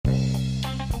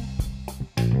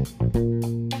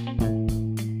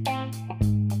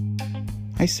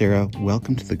Hi, Sarah.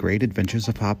 Welcome to the Great Adventures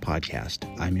of Pop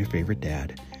podcast. I'm your favorite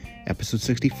dad. Episode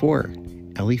 64.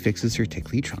 Ellie fixes her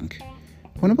tickly trunk.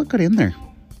 Wonder what got in there.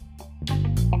 I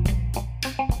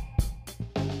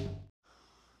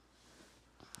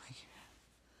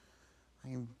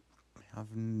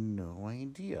have no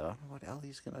idea what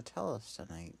Ellie's going to tell us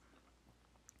tonight.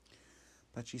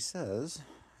 But she says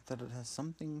that it has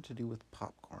something to do with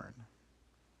popcorn.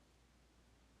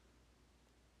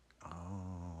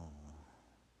 Oh.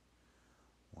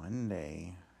 One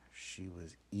day, she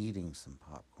was eating some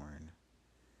popcorn,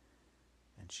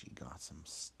 and she got some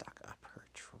stuck up her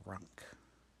trunk.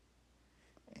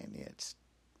 And it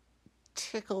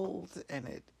tickled, and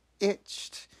it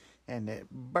itched, and it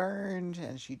burned,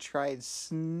 and she tried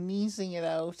sneezing it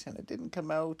out, and it didn't come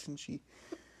out, and she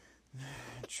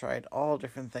tried all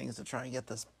different things to try and get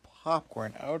this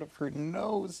popcorn out of her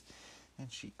nose,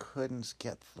 and she couldn't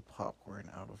get the popcorn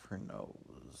out of her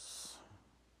nose.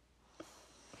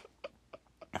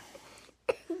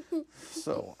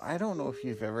 So, I don't know if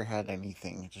you've ever had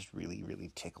anything just really,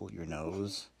 really tickle your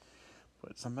nose,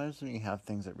 but sometimes when you have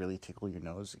things that really tickle your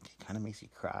nose, it kind of makes you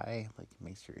cry, like it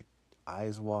makes your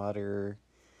eyes water,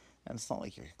 and it's not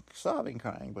like you're sobbing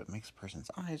crying, but it makes a person's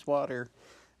eyes water,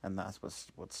 and that's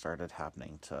what started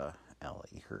happening to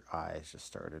Ellie. Her eyes just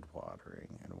started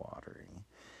watering,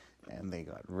 and they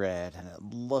got red, and it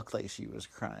looked like she was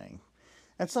crying.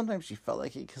 And sometimes she felt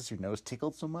like it because her nose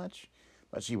tickled so much,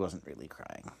 but she wasn't really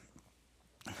crying.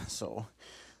 So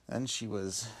then she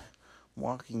was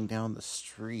walking down the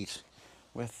street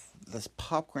with this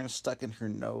popcorn stuck in her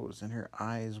nose and her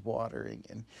eyes watering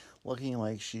and looking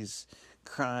like she's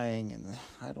crying. And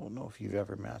I don't know if you've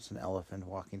ever met an elephant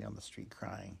walking down the street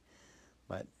crying,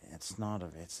 but it's not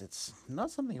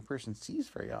something a person sees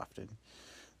very often.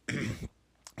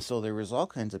 So there was all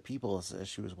kinds of people as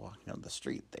she was walking down the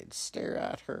street. They'd stare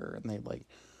at her and they'd like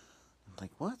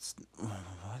what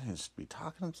is we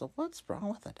talking? So what's wrong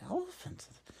with that elephant?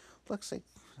 It looks like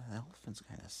the elephant's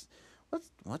kind of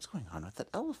what's going on with that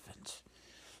elephant?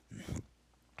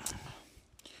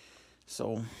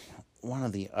 So one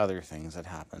of the other things that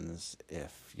happens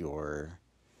if your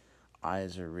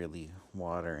eyes are really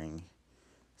watering,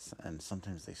 and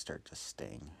sometimes they start to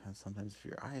sting, and sometimes if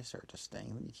your eyes start to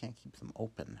sting, then you can't keep them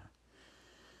open.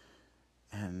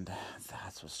 And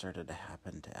that's what started to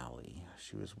happen to Ellie.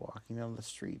 She was walking down the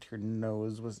street. Her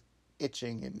nose was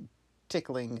itching and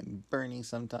tickling and burning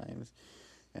sometimes.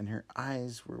 And her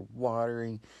eyes were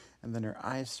watering. And then her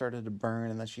eyes started to burn.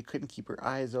 And then she couldn't keep her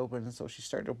eyes open. And so she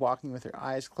started walking with her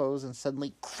eyes closed. And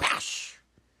suddenly, crash!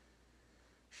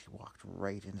 She walked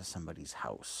right into somebody's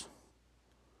house.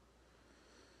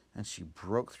 And she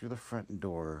broke through the front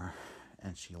door.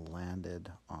 And she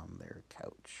landed on their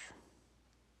couch.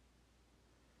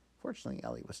 Fortunately,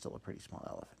 Ellie was still a pretty small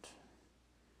elephant.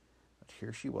 But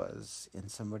here she was in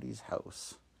somebody's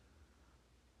house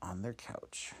on their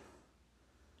couch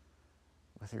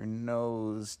with her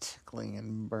nose tickling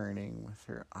and burning, with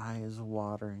her eyes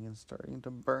watering and starting to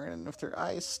burn, and with her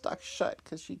eyes stuck shut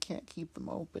because she can't keep them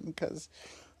open because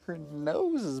her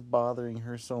nose is bothering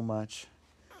her so much.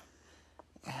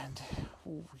 And,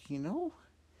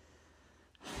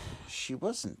 she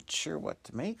wasn't sure what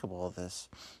to make of all this.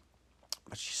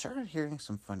 But she started hearing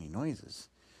some funny noises.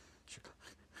 She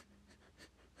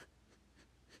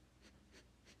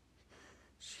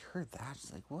heard that.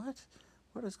 She's like, what?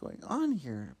 What is going on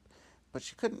here? But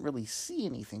she couldn't really see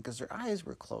anything because her eyes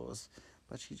were closed.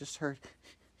 But she just heard...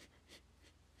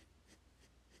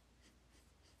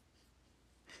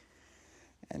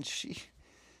 And she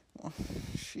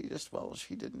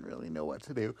didn't really know what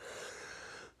to do.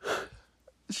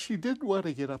 She didn't want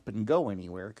to get up and go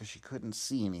anywhere because she couldn't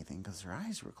see anything because her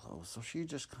eyes were closed. So she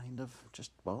just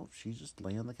she just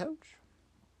lay on the couch.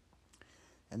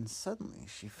 And suddenly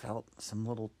she felt some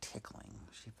little tickling.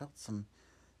 She felt some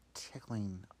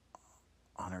tickling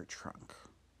on her trunk.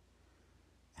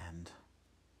 And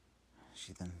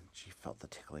she felt the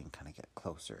tickling kind of get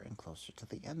closer and closer to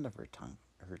the end of her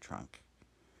trunk.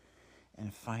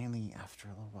 And finally, after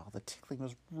a little while, the tickling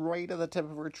was right at the tip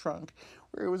of her trunk,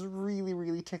 where it was really,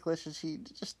 really ticklish, and she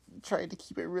just tried to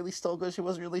keep it really still because she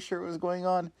wasn't really sure what was going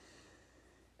on.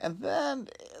 And then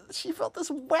she felt this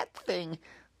wet thing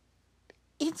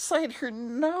inside her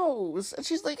nose, and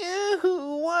she's like,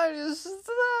 ew, what is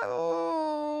that?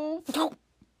 Oh. The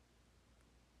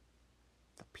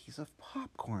piece of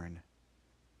popcorn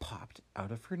popped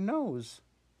out of her nose.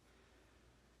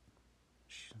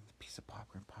 The piece of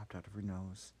popcorn popped out of her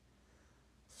nose.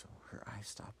 So her eyes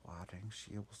stopped watering.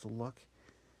 She was able to look.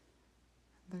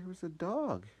 There was a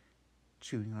dog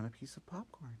chewing on a piece of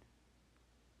popcorn.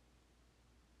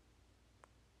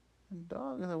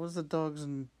 That was the dog's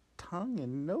tongue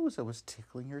and nose that was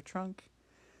tickling her trunk.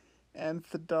 And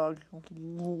the dog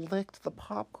licked the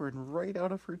popcorn right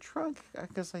out of her trunk. I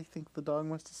guess I think the dog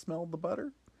must have smelled the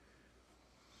butter.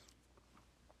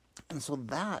 And so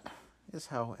that is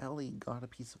how Ellie got a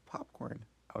piece of popcorn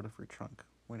out of her trunk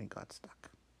when it got stuck.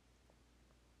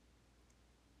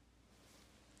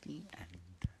 The end.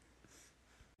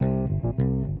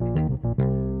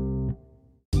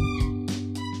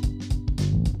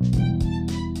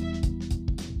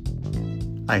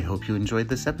 I hope you enjoyed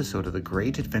this episode of the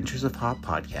Great Adventures of Hop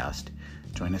podcast.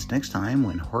 Join us next time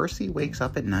when Horsey wakes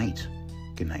up at night.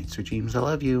 Good night, Sir James. I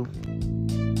love you.